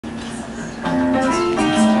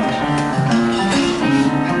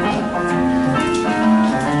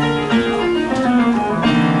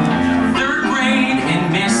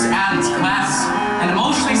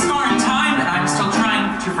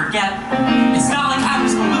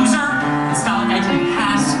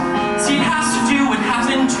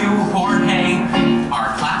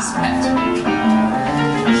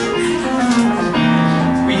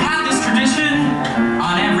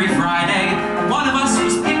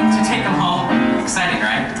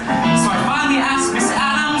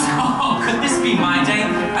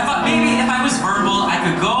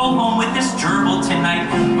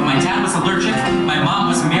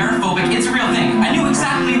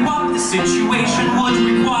graduation would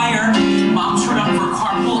require. Mom showed up for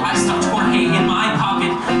carpool, I stuffed Jorge in my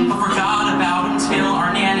pocket, but forgot about him till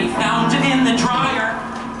our nanny found it in the dryer.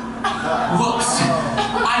 Whoops,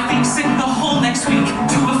 I've been sick the whole next week,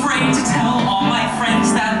 too afraid to tell all my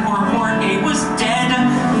friends that poor Jorge was dead.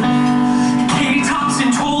 Katie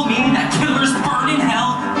Thompson told me that killers burn in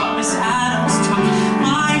hell, but Miss Adams took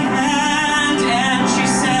my hand and she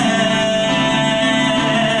said,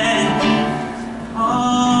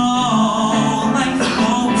 oh, life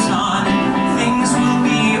goes on, things will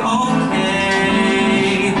be okay.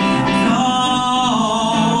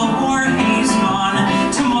 Though Jorge's gone,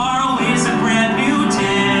 tomorrow is a brand new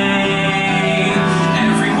day.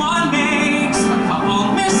 Everyone makes a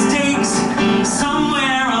couple mistakes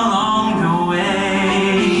somewhere along the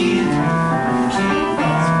way.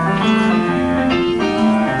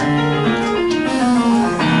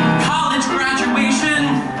 College graduation,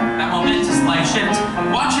 that momentous life shift.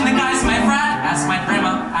 Watching the guys in my frat ask my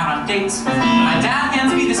grandma out on dates. My dad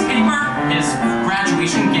hands me this paper, his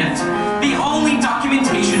graduation gift. The only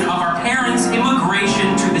documentation of our parents'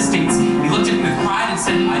 immigration to the States. He looked at me with pride and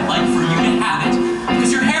said, I'd like for you to have it,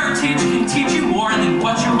 because your heritage can teach you more than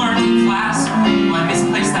what you learned in class. Well, I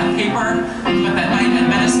misplaced that paper, but that night at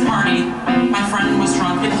Menace party, my friend was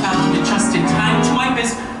drunk and found it just in time to wipe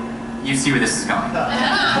his... You see where this is going.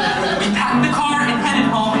 We packed the car and headed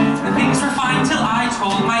home.